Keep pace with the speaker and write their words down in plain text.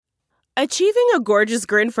Achieving a gorgeous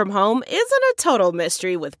grin from home isn't a total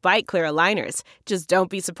mystery with Byte Clear aligners. Just don't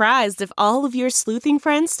be surprised if all of your sleuthing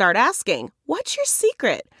friends start asking, "What's your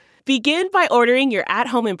secret?" Begin by ordering your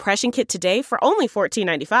at-home impression kit today for only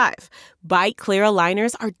 $14.95. Byte Clear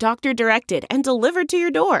aligners are doctor-directed and delivered to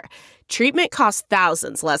your door. Treatment costs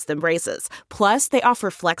thousands less than braces. Plus, they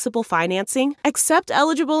offer flexible financing, accept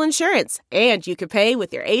eligible insurance, and you can pay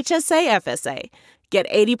with your HSA FSA. Get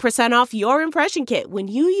 80% off your impression kit when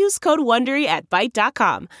you use code WONDERY at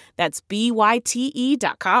Byte.com. That's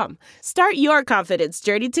BYTE.com. Start your confidence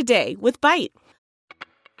journey today with Byte.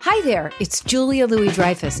 Hi there, it's Julia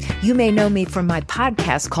Louis-Dreyfus. You may know me from my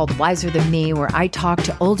podcast called Wiser Than Me, where I talk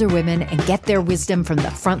to older women and get their wisdom from the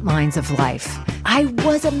front lines of life. I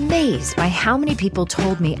was amazed by how many people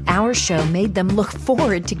told me our show made them look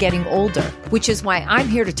forward to getting older, which is why I'm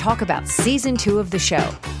here to talk about season 2 of the show.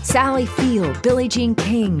 Sally Field, Billie Jean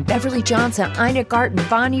King, Beverly Johnson, Ina Garten,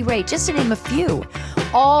 Bonnie Raitt, just to name a few.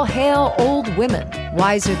 All hail old women.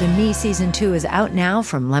 Wiser Than Me season 2 is out now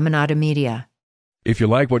from Lemonada Media. If you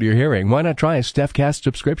like what you're hearing, why not try a StephCast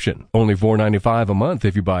subscription? Only $4.95 a month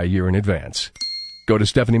if you buy a year in advance. Go to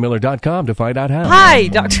StephanieMiller.com to find out how. Hi,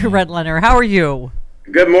 Dr. Redlener. How are you?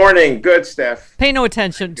 Good morning. Good, Steph. Pay no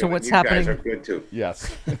attention to what's happening. You guys are good, too.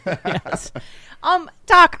 Yes. Yes.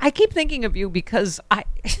 Doc, I keep thinking of you because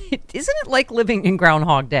isn't it like living in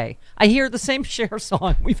Groundhog Day? I hear the same Cher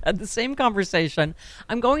song. We've had the same conversation.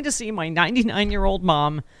 I'm going to see my 99-year-old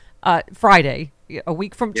mom Friday, a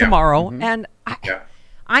week from tomorrow, and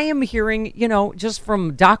I am hearing, just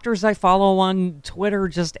from doctors I follow on Twitter,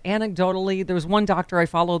 just anecdotally, there was one doctor I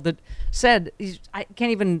followed that said, I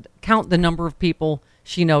can't even count the number of people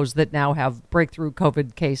she knows that now have breakthrough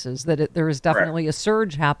COVID cases, that there is definitely a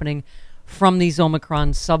surge happening from these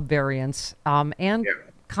Omicron subvariants, and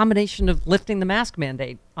combination of lifting the mask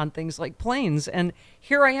mandate on things like planes. And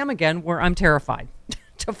here I am again where I'm terrified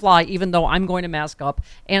to fly, even though I'm going to mask up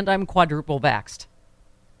and I'm quadruple vaxxed.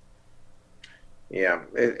 Yeah,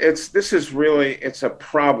 this is really a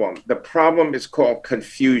problem. The problem is called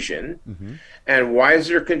confusion. Mm-hmm. And why is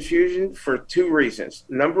there confusion? For two reasons.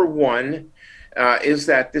 Number one is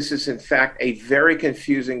that this is in fact a very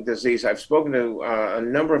confusing disease. I've spoken to a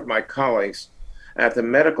number of my colleagues at the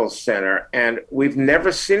medical center, and we've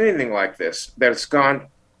never seen anything like this. That it's gone,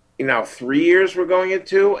 3 years we're going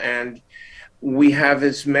into, and we have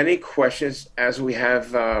as many questions as we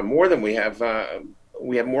have, more than we have.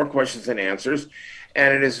 We have more questions than answers,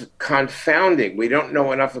 and it is confounding. We don't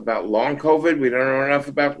know enough about long COVID. We don't know enough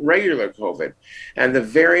about regular COVID, and the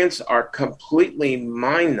variants are completely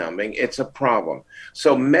mind-numbing. It's a problem.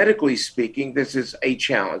 So medically speaking, this is a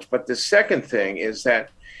challenge. But the second thing is that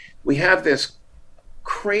we have this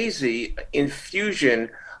crazy infusion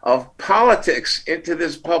of politics into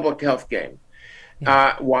this public health game.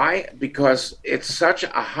 Why? Because it's such a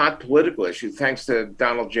hot political issue, thanks to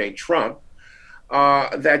Donald J. Trump,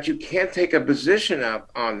 that you can't take a position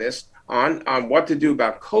up on this, on what to do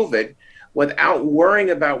about COVID, without worrying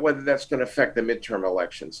about whether that's going to affect the midterm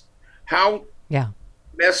elections. How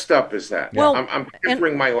messed up is that? Well, I'm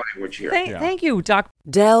tempering my language here. Thank you, Doc.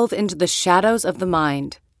 Delve into the shadows of the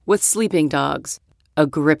mind with Sleeping Dogs, a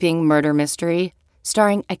gripping murder mystery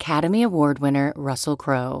starring Academy Award winner Russell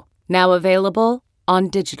Crowe. Now available on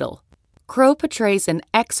digital. Crowe portrays an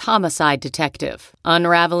ex-homicide detective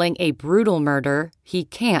unraveling a brutal murder he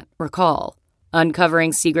can't recall.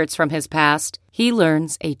 Uncovering secrets from his past, he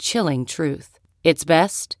learns a chilling truth. It's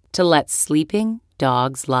best to let sleeping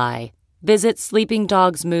dogs lie. Visit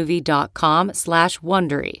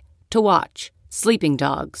sleepingdogsmovie.com/Wondery to watch Sleeping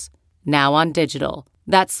Dogs, now on digital.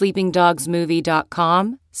 That's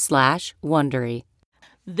sleepingdogsmovie.com/Wondery.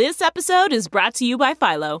 This episode is brought to you by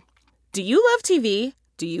Philo. Do you love TV?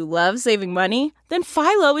 Do you love saving money? Then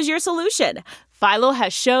Philo is your solution. Philo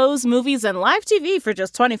has shows, movies, and live TV for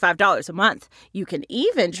just $25 a month. You can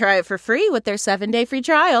even try it for free with their 7-day free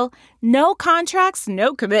trial. No contracts,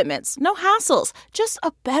 no commitments, no hassles. Just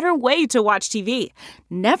a better way to watch TV.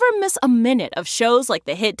 Never miss a minute of shows like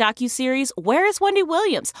the hit docuseries Where is Wendy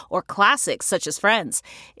Williams? Or classics such as Friends.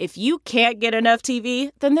 If you can't get enough TV,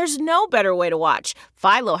 then there's no better way to watch.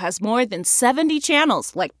 Philo has more than 70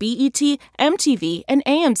 channels like BET, MTV, and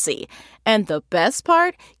AMC. And the best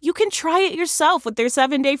part? You can try it yourself with their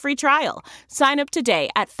 7-day free trial. Sign up today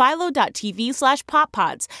at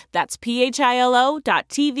philo.tv/poppods. That's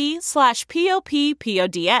philo.tv/poppods.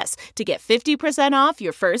 POPPODS to get 50% off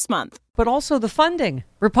your first month. But also the funding.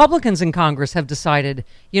 Republicans in Congress have decided,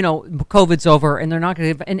 COVID's over and they're not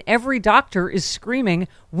going to, and every doctor is screaming,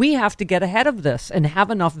 we have to get ahead of this and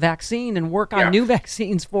have enough vaccine and work on new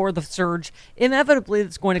vaccines for the surge inevitably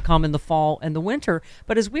that's going to come in the fall and the winter.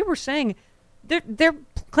 But as we were saying, they're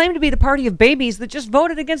claimed to be the party of babies that just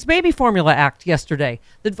voted against Baby Formula Act yesterday,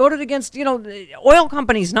 that voted against, oil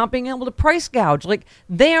companies not being able to price gouge. Like,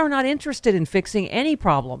 they are not interested in fixing any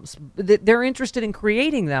problems. They're interested in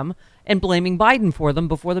creating them and blaming Biden for them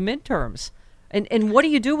before the midterms. And what do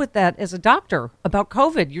you do with that as a doctor about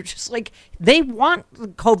COVID? You're just like, they want the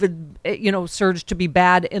COVID, surge to be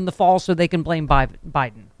bad in the fall so they can blame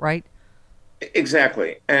Biden, right?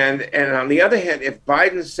 Exactly. And on the other hand, if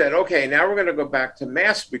Biden said, okay, now we're going to go back to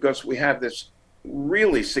masks because we have this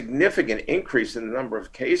really significant increase in the number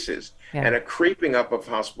of cases and a creeping up of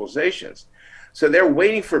hospitalizations. So they're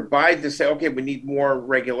waiting for Biden to say, okay, we need more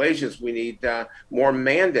regulations. We need more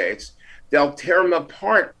mandates. They'll tear them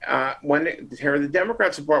apart tear the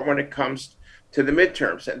Democrats apart when it comes to the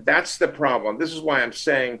midterms. And that's the problem. This is why I'm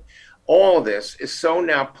saying all of this is so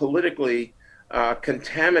now politically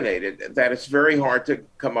contaminated that it's very hard to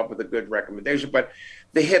come up with a good recommendation. But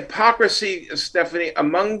the hypocrisy, Stephanie,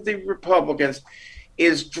 among the Republicans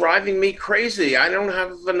is driving me crazy. I don't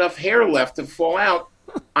have enough hair left to fall out.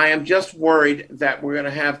 I am just worried that we're going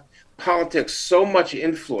to have politics so much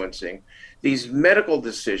influencing these medical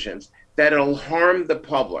decisions that it'll harm the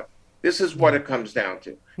public. This is what it comes down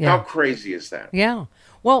to. How crazy is that? Yeah.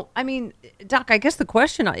 Well, I mean, Doc, I guess the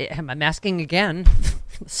question I'm asking again,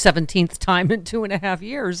 17th time in 2.5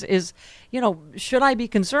 years, is, should I be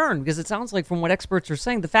concerned? Because it sounds like from what experts are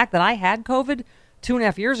saying, the fact that I had COVID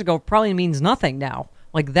 2.5 years ago probably means nothing now.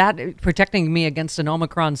 Like that protecting me against an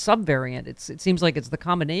Omicron subvariant. It seems like it's the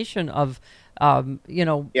combination of, I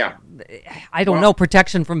don't know,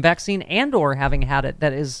 protection from vaccine and or having had it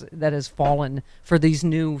that has fallen for these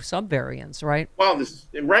new subvariants, right? Well,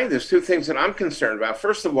 there's two things that I'm concerned about.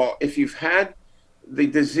 First of all, if you've had the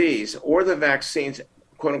disease or the vaccines,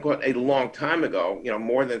 quote unquote, a long time ago,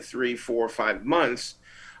 more than 3, 4, 5 months,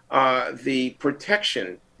 the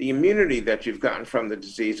protection, the immunity that you've gotten from the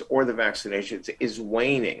disease or the vaccinations is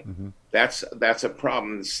waning. Mm-hmm. That's a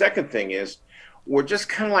problem. The second thing is we're just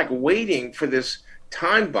kind of like waiting for this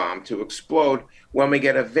time bomb to explode when we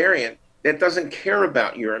get a variant that doesn't care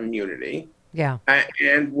about your immunity. Yeah.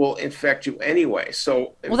 And will infect you anyway.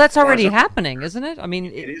 So, well, that's already happening, isn't it? I mean,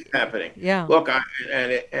 it is happening. Yeah. Look,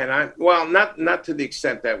 not to the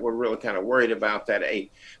extent that we're really kind of worried about that a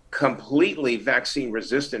completely vaccine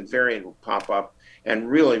resistant variant will pop up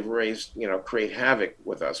and really create havoc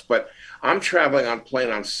with us. But I'm traveling on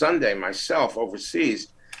plane on Sunday myself overseas.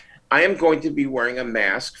 I am going to be wearing a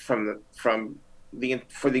mask for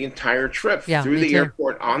the entire trip, through the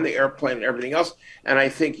airport, on the airplane, and everything else. And I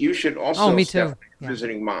think you should also. Oh, me too.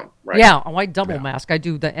 Visiting mom, right? Yeah, I double mask. I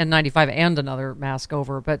do the N95 and another mask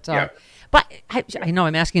over, but I know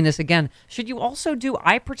I'm asking this again. Should you also do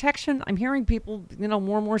eye protection? I'm hearing people,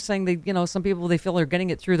 more and more saying some people they feel they're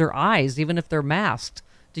getting it through their eyes, even if they're masked.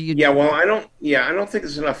 Do you? Yeah, well, I don't think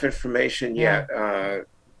there's enough information yet.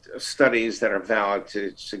 Studies that are valid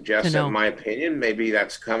to suggest that, in my opinion, maybe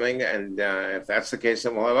that's coming. And if that's the case,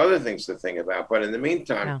 then we'll have other things to think about. But in the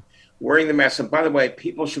meantime, wearing the mask. And by the way,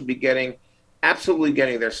 people should be absolutely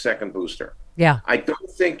getting their second booster. Yeah. I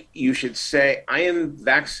don't think you should say, I am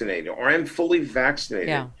vaccinated or I'm fully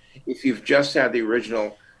vaccinated if you've just had the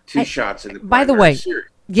original 2 shots in the by the way, series.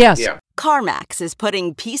 Yes. Yeah. CarMax is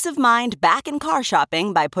putting peace of mind back in car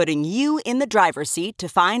shopping by putting you in the driver's seat to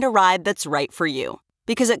find a ride that's right for you.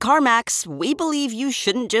 Because at CarMax, we believe you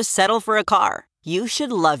shouldn't just settle for a car. You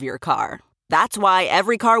should love your car. That's why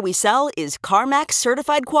every car we sell is CarMax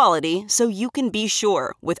certified quality, so you can be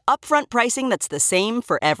sure with upfront pricing that's the same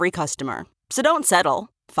for every customer. So don't settle.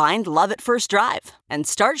 Find love at first drive and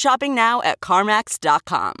start shopping now at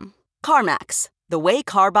CarMax.com. CarMax, the way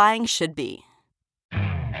car buying should be.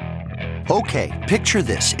 Okay, picture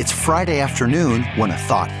this. It's Friday afternoon when a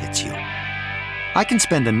thought hits you. I can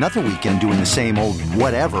spend another weekend doing the same old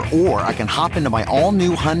whatever, or I can hop into my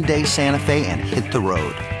all-new Hyundai Santa Fe and hit the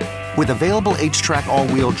road. With available H-Track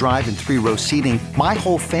all-wheel drive and 3-row seating, my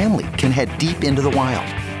whole family can head deep into the wild.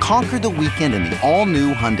 Conquer the weekend in the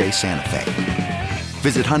all-new Hyundai Santa Fe.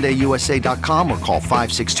 Visit HyundaiUSA.com or call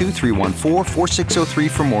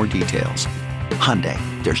 562-314-4603 for more details. Hyundai,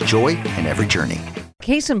 there's joy in every journey.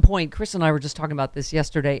 Case in point, Chris and I were just talking about this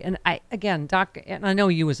yesterday. And Doc, and I know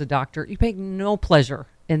you as a doctor, you take no pleasure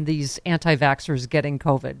in these anti-vaxxers getting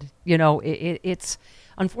COVID. It's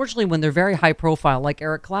unfortunately when they're very high profile, like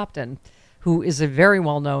Eric Clapton, who is a very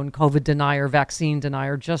well-known COVID denier, vaccine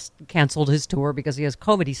denier, just canceled his tour because he has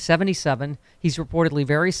COVID. He's 77. He's reportedly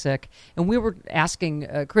very sick. And we were asking,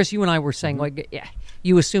 Chris, you and I were saying,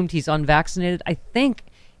 you assumed he's unvaccinated. I think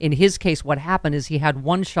in his case, what happened is he had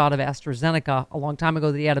one shot of AstraZeneca a long time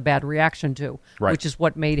ago that he had a bad reaction to, which is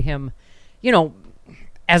what made him,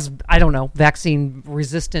 as, I don't know, vaccine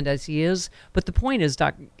resistant as he is. But the point is,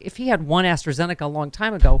 Doc, if he had one AstraZeneca a long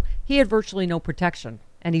time ago, he had virtually no protection.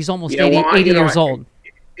 And he's almost 80 years old.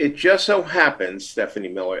 It just so happens, Stephanie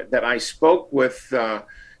Miller, that I spoke with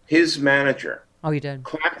his manager. Oh, you did?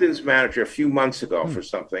 Clapton's manager a few months ago for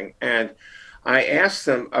something. And I asked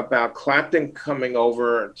him about Clapton coming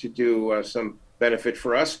over to do some benefit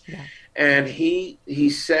for us. Yeah. And he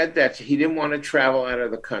said that he didn't want to travel out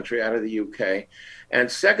of the country, out of the UK.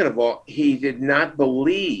 And second of all, he did not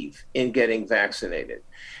believe in getting vaccinated.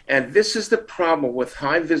 And this is the problem with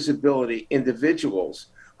high visibility individuals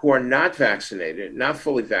who are not vaccinated, not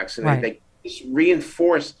fully vaccinated. Right. They just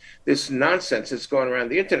reinforce this nonsense that's going around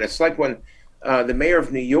the internet. It's like when the mayor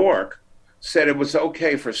of New York said it was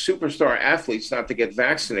okay for superstar athletes not to get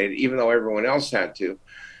vaccinated, even though everyone else had to.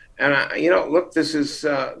 And look, this is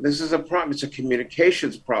a problem. It's a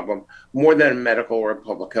communications problem more than a medical or a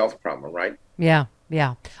public health problem, right? Yeah.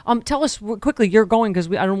 Yeah. Tell us quickly, you're going, because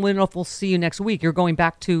I don't really know if we'll see you next week. You're going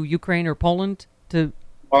back to Ukraine or Poland to...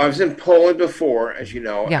 Well, I was in Poland before, as you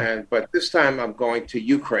know, but this time I'm going to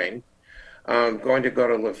Ukraine. I'm going to go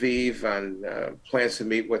to Lviv and plans to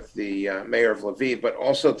meet with the mayor of Lviv, but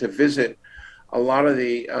also to visit a lot of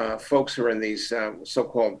the folks who are in these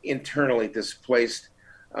so-called internally displaced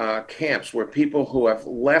camps, where people who have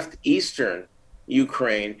left eastern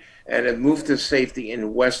Ukraine and have moved to safety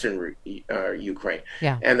in western Ukraine.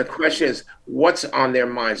 Yeah. And the question is, what's on their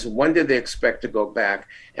minds? When did they expect to go back?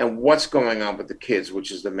 And what's going on with the kids,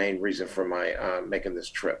 which is the main reason for my making this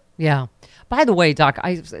trip. Yeah. By the way, Doc,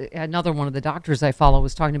 another one of the doctors I follow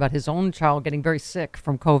was talking about his own child getting very sick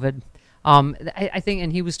from COVID. I think,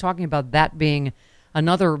 and he was talking about that being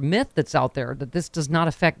another myth that's out there, that this does not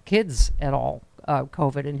affect kids at all,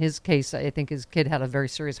 COVID. In his case, I think his kid had a very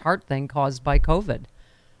serious heart thing caused by COVID.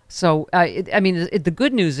 So, the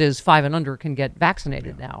good news is 5 and under can get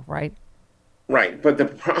vaccinated now, right? Right. But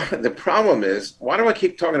the problem is, why do I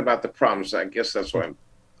keep talking about the problems? I guess that's why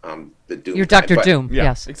I'm the doom. You're Dr. Doom,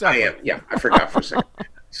 yes. Exactly. I am, yeah. I forgot for a second.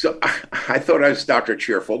 So I thought I was Dr.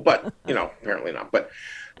 Cheerful, but, apparently not. But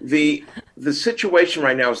the situation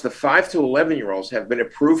right now is the 5 to 11-year-olds have been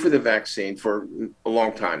approved for the vaccine for a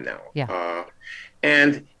long time now. Yeah.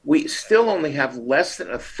 And we still only have less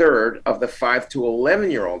than a third of the 5 to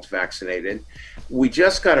 11-year-olds vaccinated. We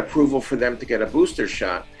just got approval for them to get a booster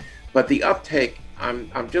shot, but the uptake,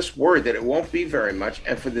 I'm just worried that it won't be very much.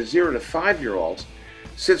 And for the 0 to 5-year-olds,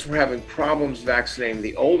 since we're having problems vaccinating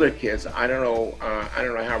the older kids, I don't know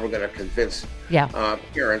how we're going to convince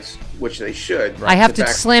parents, which they should. I have to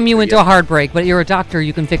slam you into a heartbreak, but you're a doctor,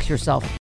 you can fix yourself.